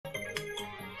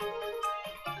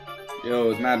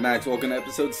Yo, it's MadMax. Welcome to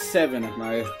episode 7 of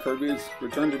my Kirby's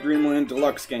Return to DreamLand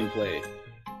Deluxe gameplay.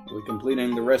 We're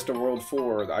completing the rest of World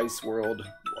 4, the Ice World,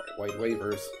 White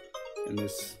Waivers, in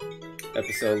this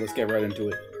episode. Let's get right into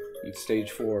it. In stage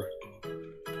 4.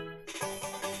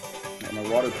 Got my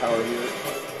water power here.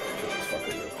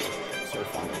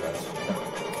 Surf on the rest.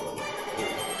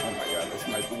 Oh my god, this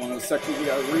might be one of those sections we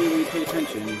gotta really pay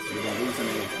attention so we don't lose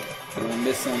any. I don't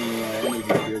miss any energy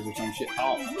spheres or some shit.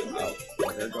 Oh,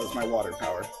 there goes my water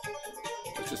power.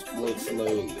 Let's just float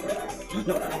slowly.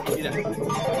 No, get out. Okay,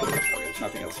 there's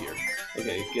nothing else here.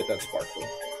 Okay, get that sparkle.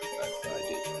 I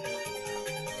did.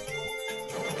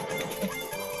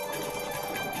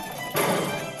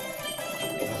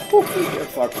 Get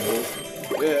fuckable.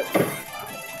 Yeah.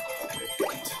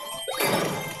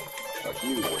 Fuck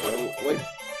you, bro. Wait.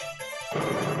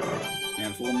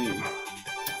 Can't fool me.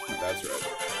 That's right.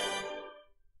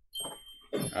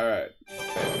 Alright.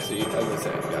 Okay, see, as I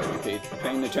said, you gotta be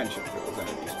paying attention for those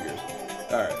energy spheres.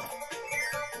 Alright.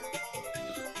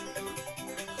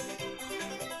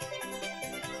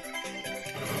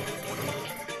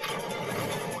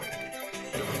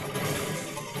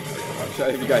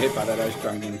 If you got hit by that ice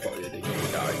cream, you fall, you die. You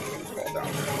fall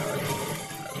down there and die.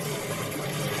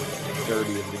 That's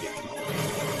dirty of the game.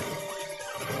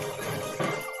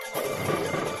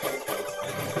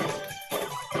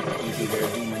 Easy there,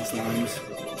 demon slimes.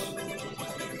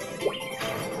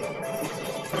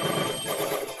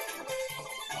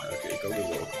 Okay, go.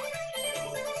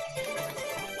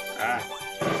 Ah!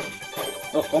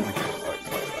 Oh my god! Oh,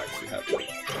 no, I actually have it.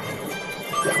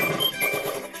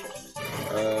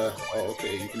 Oh,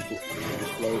 okay, you can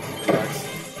just float, relax.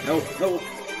 No!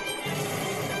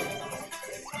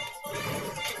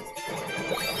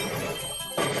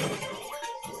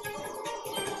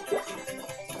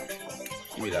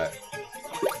 Give me that.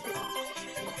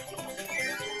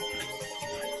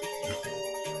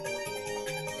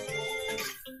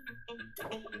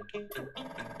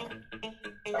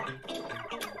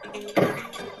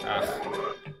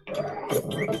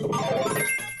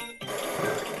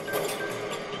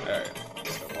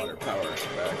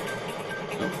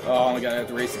 Oh my god, I have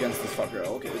to race against this fucker.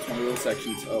 Okay, it's one of those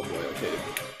sections. Oh boy, okay.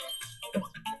 Oh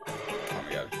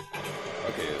my god.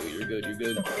 Okay, you're good. You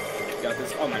got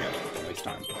this. Oh my god, don't waste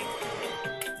time.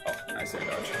 Oh, nice air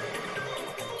dodge.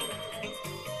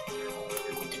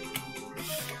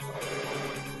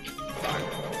 Fine.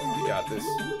 You got this.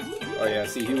 Oh yeah,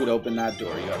 see, he would open that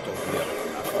door. You have to open the other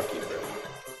one. Nah, fuck you, bro.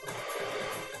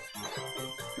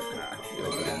 Nah, you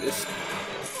open this.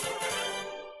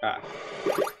 Ah.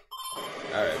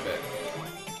 Alright, bet.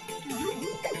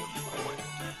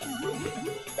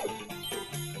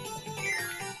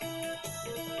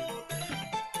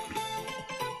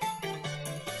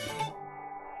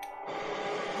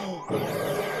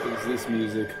 What is this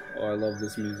music? Oh, I love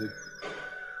this music.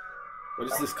 What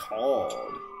is this called?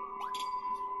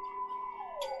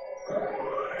 I don't know,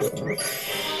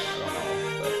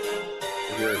 but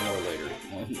we'll hear it more later.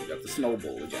 Well, we got the snow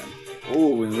bowl again.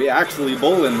 Oh, and we actually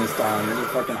bowling this time. These are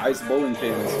fucking ice bowling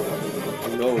pins.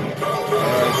 Let's go. Alright.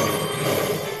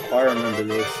 Oh, I remember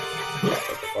this. What the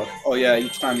fuck? Oh yeah,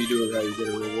 each time you do it right, you get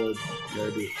a reward. You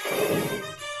gotta do it.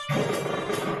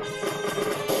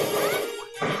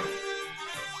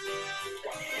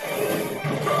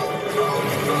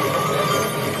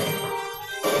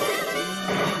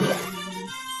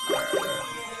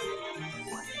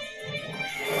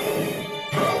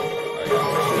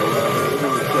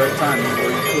 Time where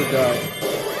you could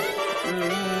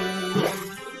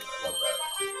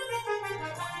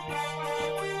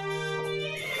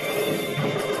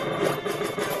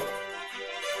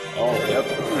Oh, yep.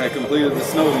 I completed the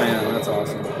snowman. That's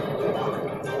awesome.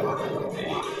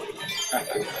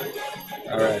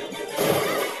 Alright.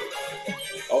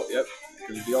 Oh, yep.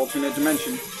 Here's the alternate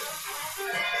dimension.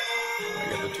 I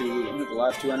got the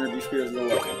last 2 energy spheres of the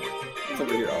level. It's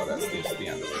over here. Oh, that's the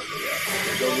end of it.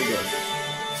 Yeah. Go.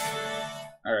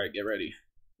 Alright, get ready.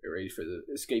 Get ready for the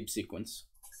escape sequence.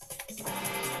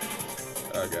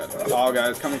 Oh god. Oh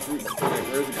god, it's coming from... Wait,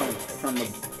 where is it coming from?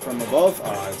 From above?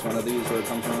 Ah, it's one of these where it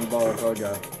comes from above. Oh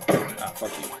god. Ah,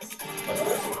 fuck you.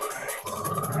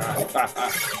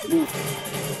 Move.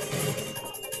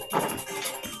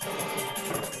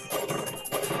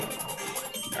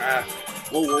 Ah.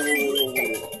 Whoa.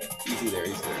 Easy there.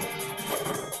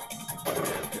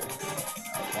 Okay.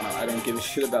 I don't give a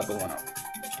shit about the 1-up.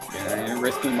 I ain't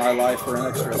risking my life for an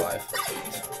extra life.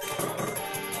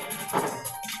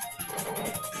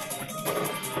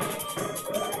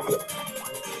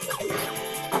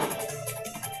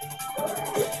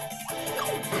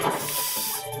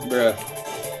 Bruh.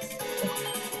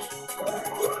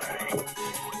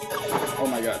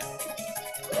 my god.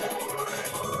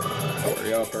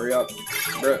 Hurry up, hurry up.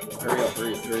 Bruh, hurry up,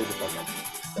 hurry the fuck up.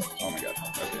 Oh my god.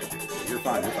 Okay. You're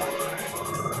fine, you're fine.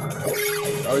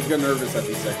 I always get nervous at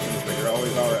these sections, but you're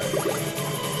always alright.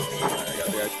 Alright, I got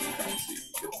the ice cream cone seat.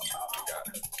 Oh my god.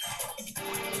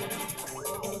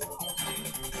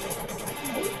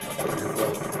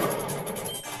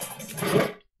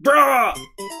 Bruh!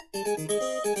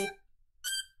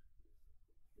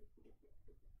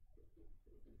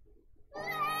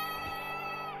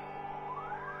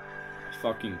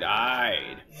 Fucking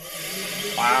died.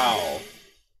 Wow.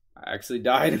 I actually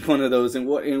died in one of those, and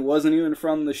it wasn't even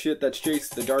from the shit that's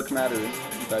the dark matter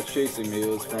that's chasing me. It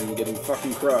was from getting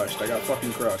fucking crushed. I got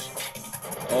fucking crushed.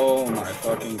 Oh my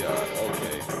fucking god.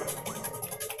 Okay.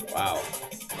 Wow.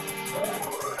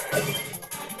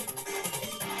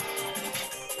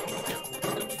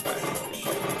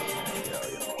 Yeah,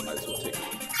 you know, might as well take it.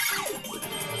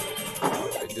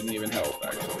 It didn't even help,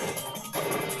 actually.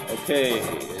 Okay,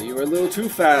 you were a little too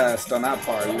fast on that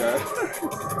part. You got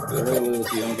really little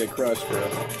so you don't get crushed, bro.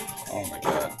 Oh my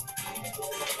god.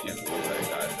 Can't believe I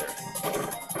died there.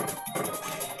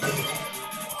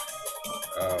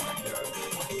 Oh my god.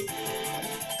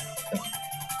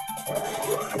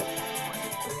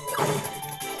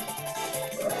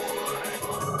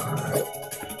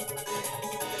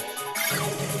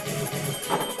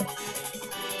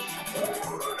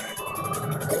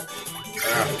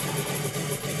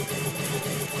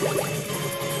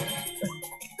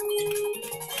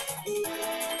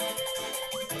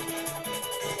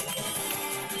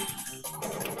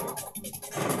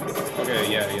 Okay,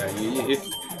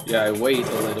 yeah, wait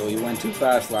a little. You went too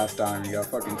fast last time. You got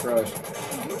fucking crushed.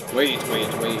 Wait.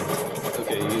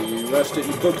 Okay, you rushed it.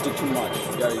 You cooked it too much.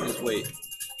 You gotta just wait.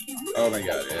 Oh my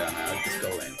god, yeah, now just go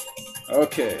in.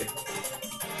 Okay.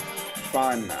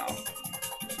 Fine now.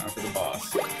 Now for the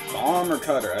boss. Bomb or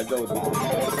Cutter? I'd go with Bomb.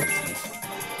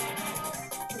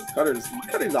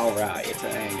 Cutter's alright. I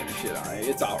ain't gonna shit on it.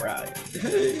 It's alright.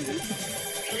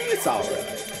 It's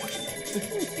alright.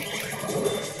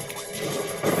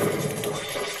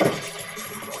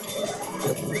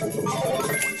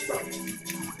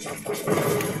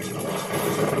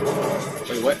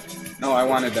 Wait, what? No, I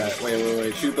wanted that.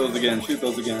 Wait. Shoot those again. Give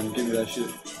me that shit.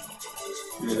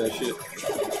 Give me that shit.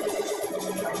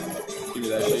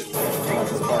 I want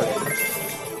this part.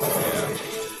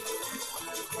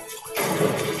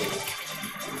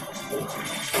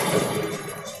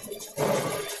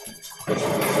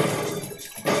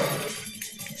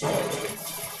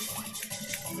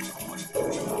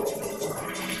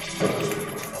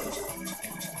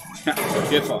 Yeah.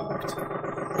 Get fucked.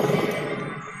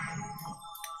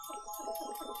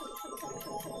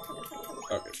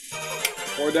 Okay.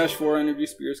 4-4 energy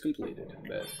spears completed.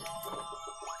 Bet.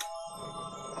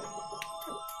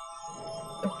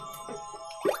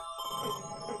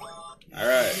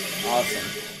 Alright, awesome.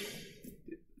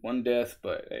 One death,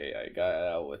 but hey, I got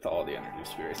out with all the energy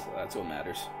spears, so that's what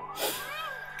matters.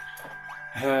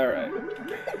 Alright.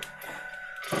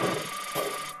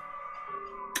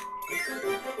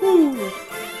 Woo! Alright.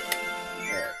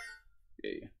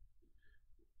 Yeah.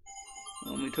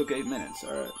 Only took 8 minutes,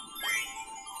 alright.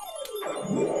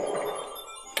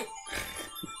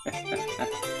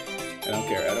 I don't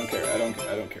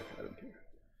care.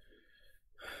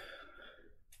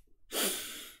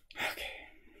 Okay.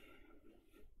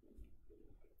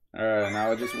 Alright,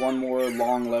 now just one more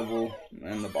long level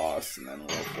and the boss, and then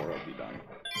level 4 will be done.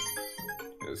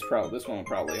 This one will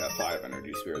probably have 5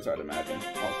 energy spheres, I'd imagine.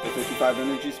 Oh, the 55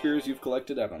 energy spheres you've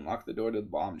collected have unlocked the door to the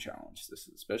bomb challenge. This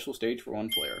is a special stage for 1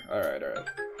 player. Alright.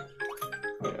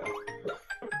 Yeah.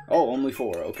 Oh, only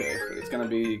 4, okay. But it's gonna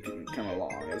be kind of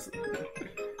long, isn't it?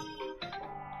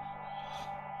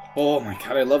 Oh my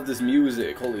god, I love this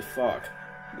music. Holy fuck.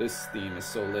 This theme is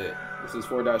so lit. This is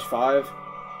 4-5.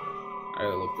 I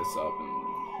gotta look this up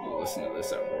and listen to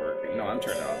this at work. You know, I'm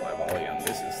turning on my volume.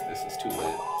 This is too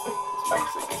lit. This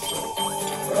music is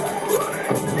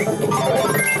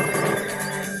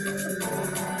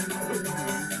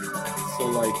so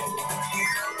like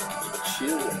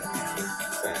chill.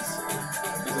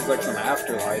 This is like some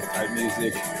afterlife type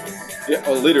music. Yeah,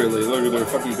 oh literally, look at their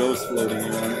fucking ghosts floating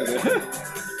around.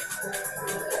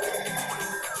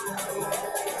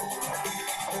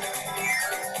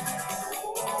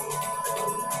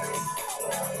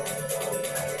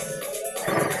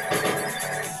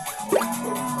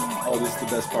 Oh, this is the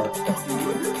best part.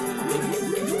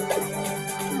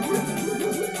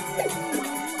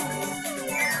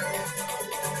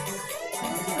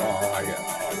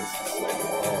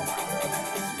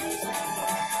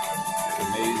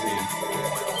 Amazing.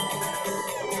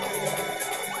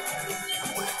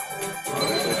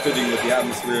 fitting with the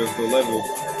atmosphere of the level.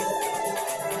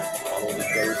 All the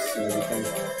ghosts and everything.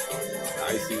 The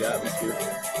icy atmosphere.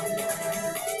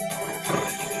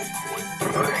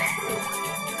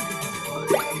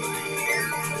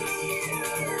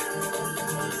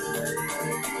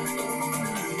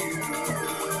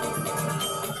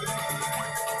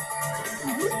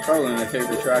 Probably my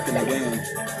favorite track in the game.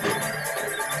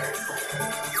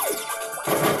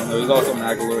 And there's also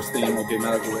Magolor's theme. Okay,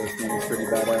 Magolor's theme is pretty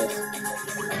badass.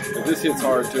 But this hits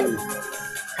hard too.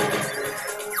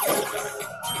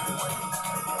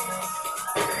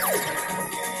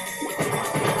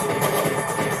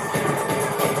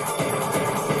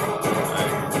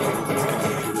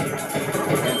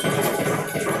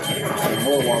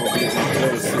 More wallabies in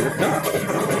place here.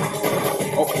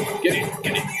 Oh, get it,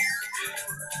 get it.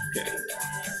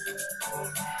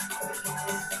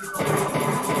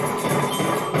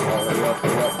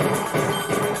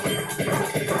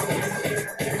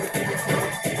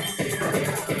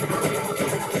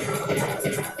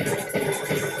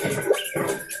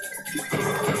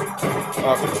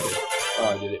 Oh,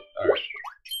 I did it. Alright.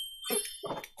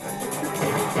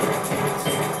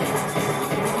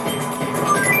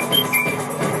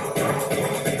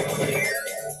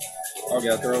 Oh,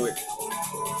 gotta throw it.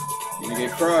 You're gonna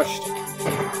get crushed. Oh,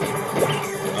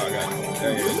 God.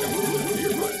 There you go.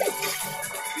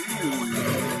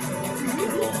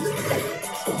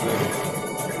 So good.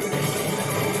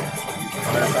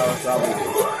 Firepower probably did.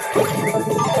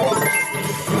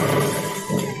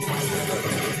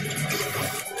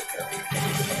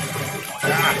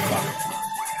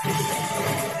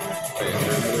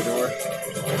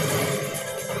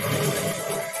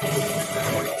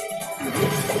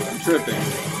 Tripping.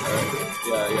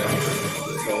 Yeah.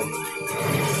 So,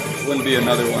 wouldn't be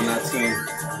another one that soon.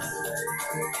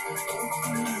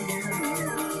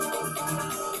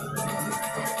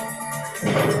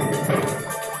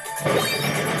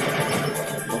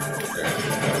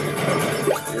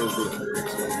 Here's the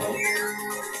next one.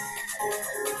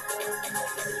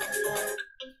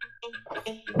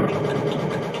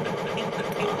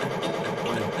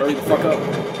 Hurry the fuck up.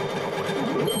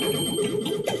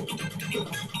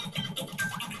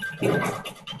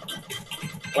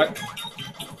 What?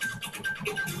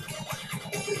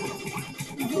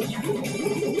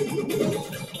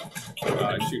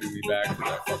 It's shooting me back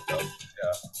because I fucked up.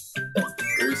 Yeah.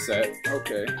 Reset.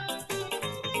 Okay.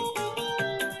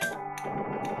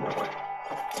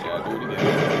 Yeah, do it again.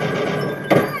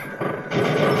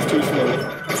 It's too slow.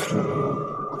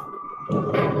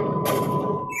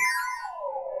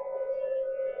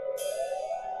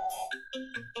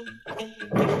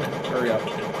 Hurry up.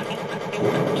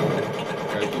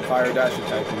 Gotta keep fire dash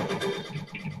attacking.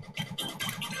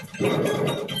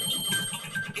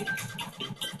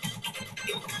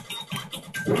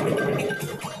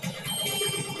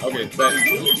 Okay, bet. I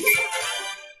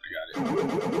got it.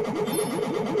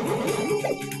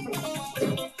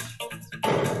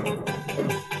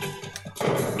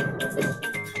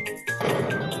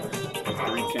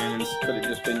 Three cannons. Could have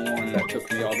just been one that took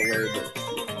me all the way, but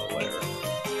whatever.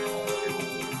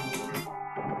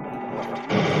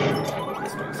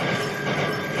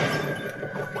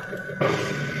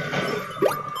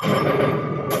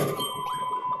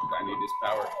 I need his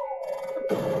power.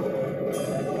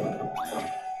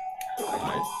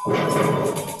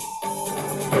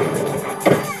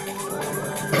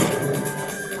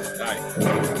 Die.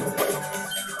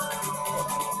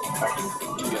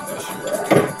 You get that shit.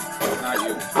 Not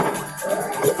you.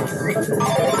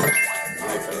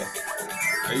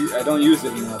 I don't use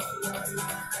it enough.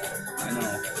 I know.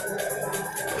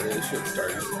 I really should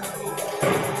start using it.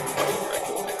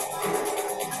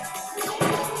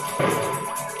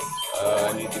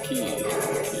 I need the key. The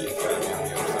key is gotta be on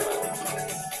the other side.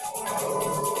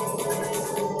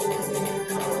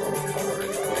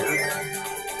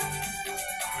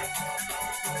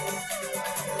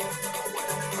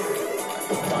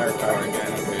 Firepower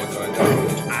again. Okay, so I don't.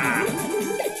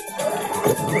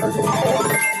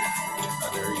 Oh,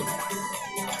 there you go.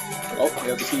 Oh, we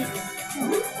have the key.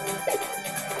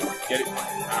 Get it.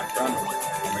 Run. Oh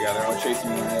my god, they're all chasing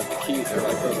me when they have the key. They're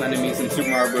like those enemies in Super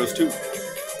Mario Bros. 2.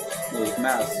 Those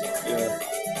masks. Yeah.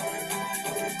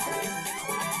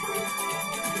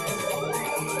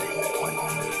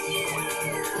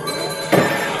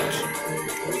 Ouch.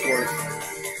 It was worse.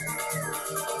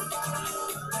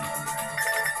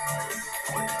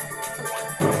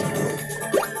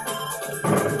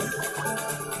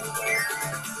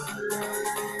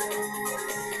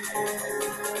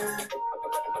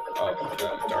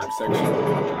 Dark section. I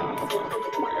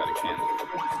got a can.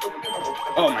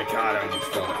 Oh my god, I almost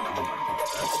fell down. Oh my god,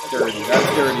 that's dirty.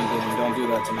 That's dirty, then. Don't do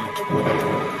that to me.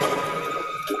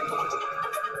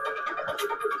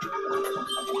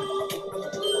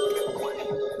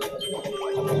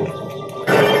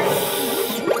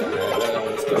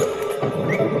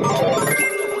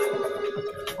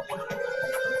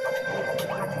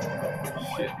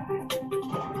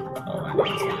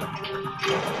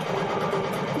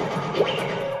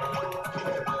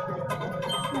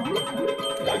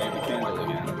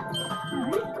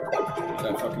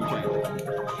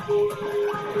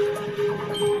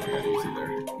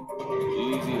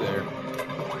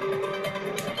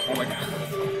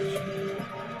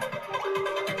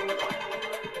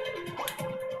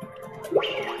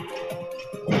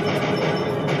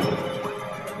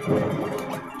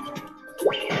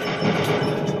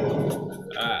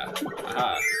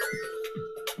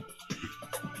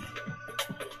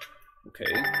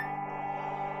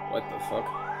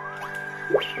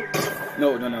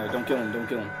 No, don't kill him, don't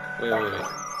kill him. Wait.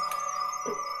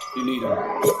 You need him.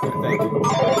 Thank you. I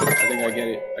think I get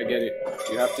it.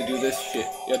 You have to do this shit.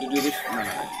 You have to do this shit. No,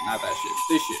 not that shit.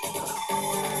 This shit.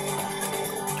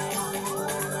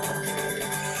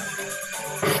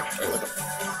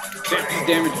 Wait,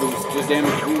 damage boost. Just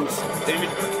damage boost.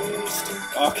 Damage boost.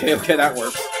 Okay, that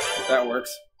works. That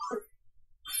works.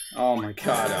 Oh my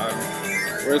god.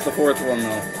 Where's the fourth one,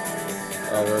 though?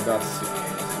 Oh, we're about to see.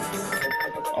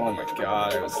 Oh my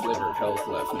god, I have a sliver of health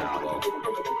left now, though.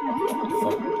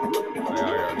 Fuck.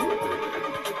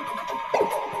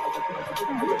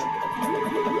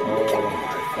 Oh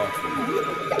my fucking.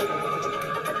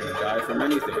 I'm gonna die from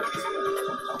anything.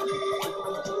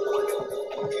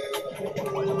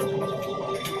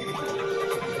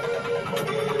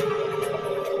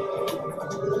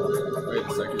 Wait a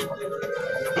second.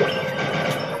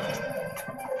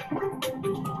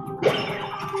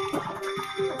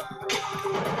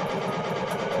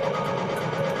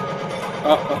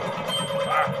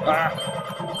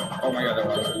 Oh my god, that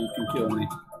was, you can kill me.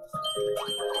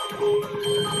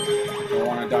 I don't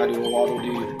want to die to a Waddle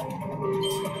Dee.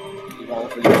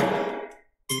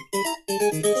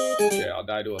 Okay, I'll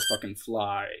die to a fucking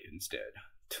fly instead.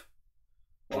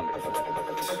 Wonderful. Okay,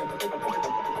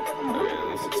 at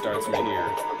least it starts me here.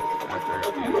 After I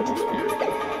got the energy spear.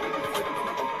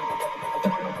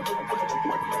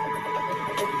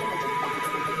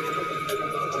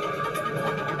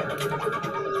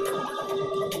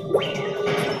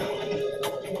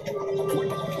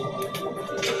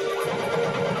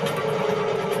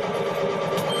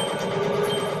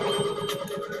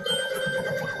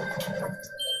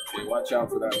 Watch out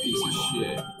for that piece of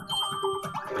shit.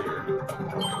 Here.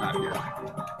 Not here.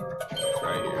 It's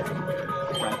right here.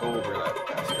 Okay. Jump over that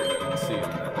bastard. I didn't see him in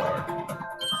the dark.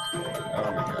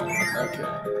 Oh my god. Okay.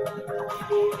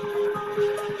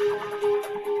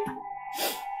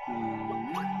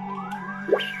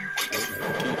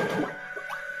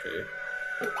 Okay.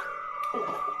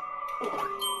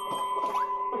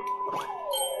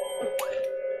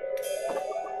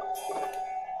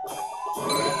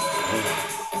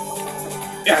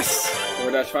 Yes!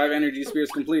 4-5 energy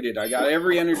spears completed. I got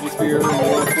every energy spear in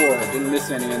World 4. Didn't miss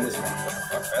any in this one. What the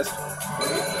fuck, Festival? What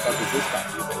the fuck is this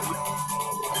copy, baby?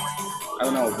 I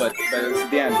don't know, but it's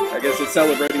the end. I guess it's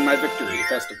celebrating my victory.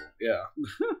 Festival. Yeah.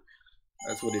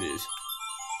 That's what it is.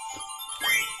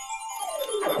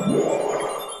 I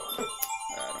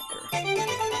don't care.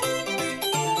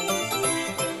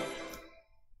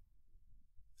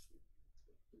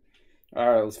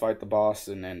 Alright, let's fight the boss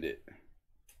and end it.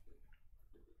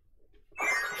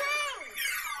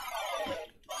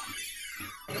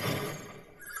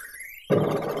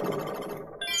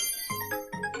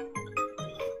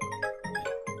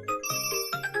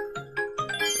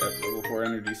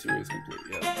 Energy series complete,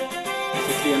 yeah.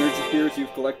 60 energy spears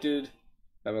you've collected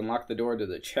have unlocked the door to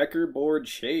the checkerboard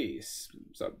chase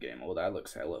sub-game. Oh, that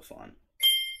looks hella fun.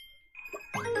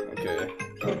 Okay.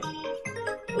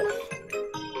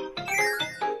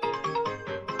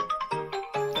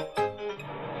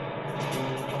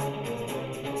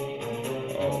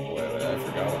 Oh boy, I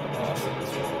forgot what the boss is.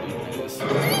 What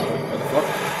the fuck?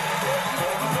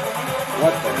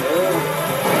 What the hell?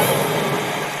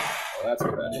 That's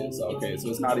what that is. Okay, so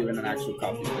it's not even an actual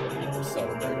copy of it. We're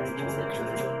celebrating victory.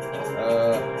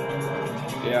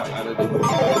 Yeah, I don't know.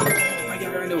 Oh my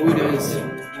god, I know who it is.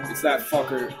 It's that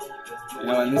fucker. You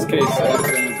know, in this case, it's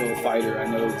an go fighter. I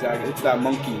know exactly. It's that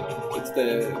monkey. It's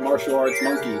the martial arts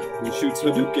monkey who shoots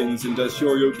Hadoukens and does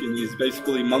Shoryuken. He's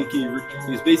basically monkey.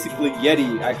 He's basically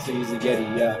Yeti. Actually, he's a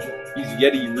Yeti. Yeah, he's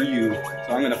Yeti Ryu.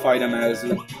 So I'm gonna fight him as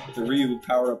the Ryu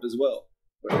power up as well.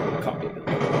 Wait, copy it.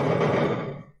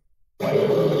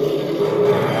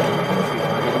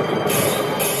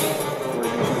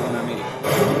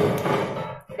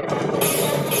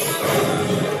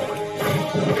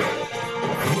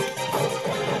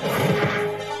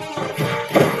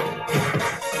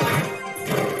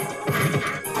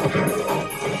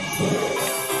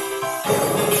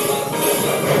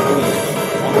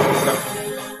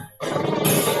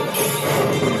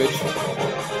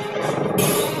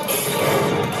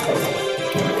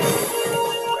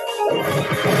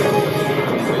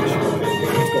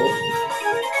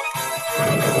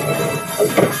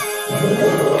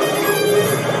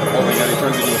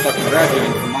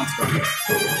 Rajang from Monster Hunter.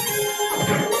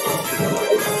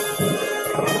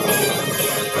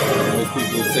 Most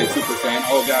people would say Super Saiyan.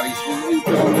 Oh god, he's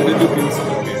throwing the Hadoukens.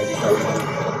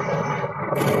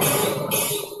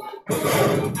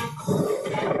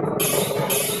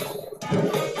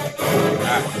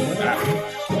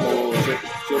 Oh shit,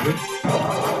 children.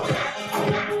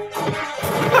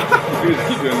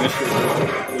 Keep doing this shit, bro.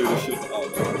 Do this shit. Oh,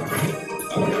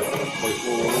 wait,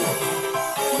 whoa.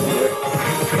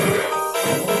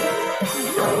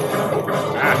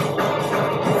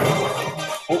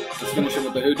 Oh, just finish it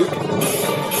with the Hadouken.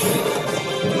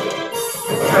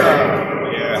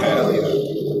 Yeah, hell yeah.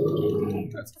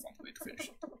 That's a fun way to finish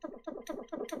it.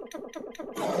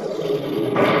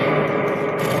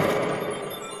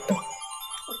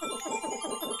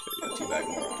 Okay, got two back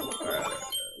more. Alright,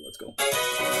 let's go.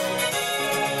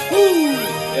 Woo!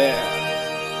 Yeah.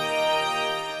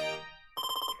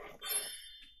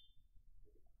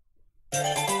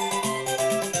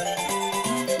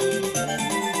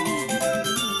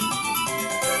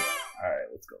 Alright,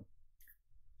 let's go.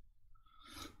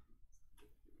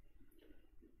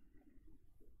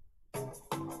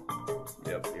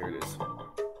 Yep, here it is.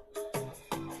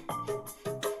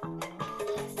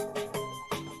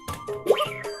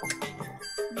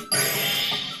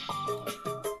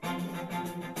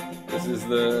 This is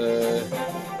the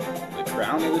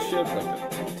crown of the ship, like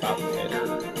the top header,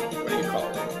 what do you call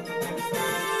it? I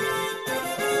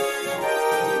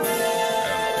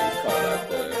don't know what you call that,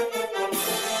 the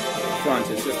front,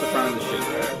 it's just the front of the ship,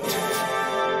 right?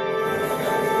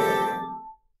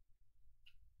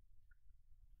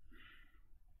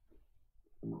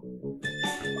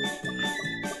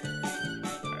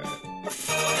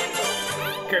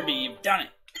 Kirby, you've done it!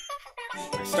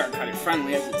 I start cutting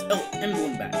finally has its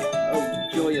emblem back. Oh,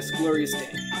 joyous, glorious day.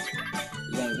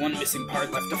 There's only one missing part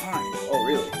left to find. Oh,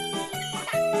 really?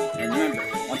 And remember,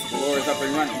 once the lore is up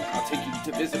and running, I'll take you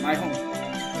to visit my home.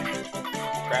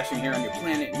 Crashing here on your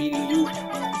planet, meeting you,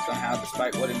 somehow,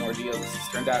 despite what an ordeal this has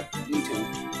turned out into,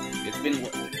 it's been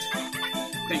worth it.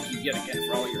 Thank you yet again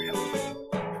for all your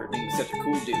help, for being such a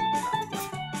cool dude.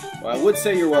 Well, I would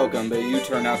say you're welcome, but you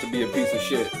turned out to be a piece of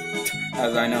shit,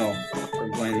 as I know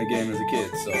from playing the game as a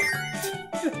kid, so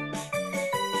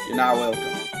you're not welcome.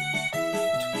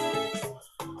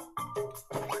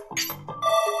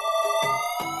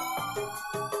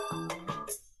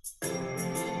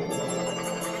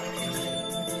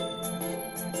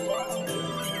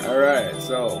 Alright,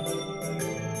 so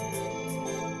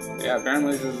yeah,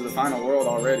 apparently this is the final world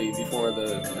already before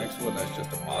the next world that's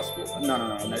just a boss world.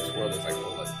 No, next world is like,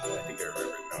 well, I think I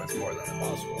remember. No, it's more than the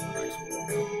boss world, the next world.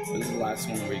 But this is the last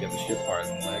one where you get the ship part,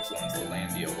 and the next one's the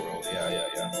Landia world. Yeah.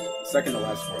 The second to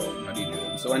last world, Nutty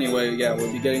Noon. So anyway, yeah,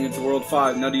 we'll be getting into World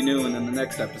 5, Nutty Noon, in the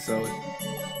next episode.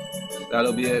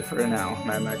 That'll be it for now.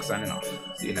 MadMax signing off.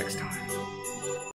 See you next time.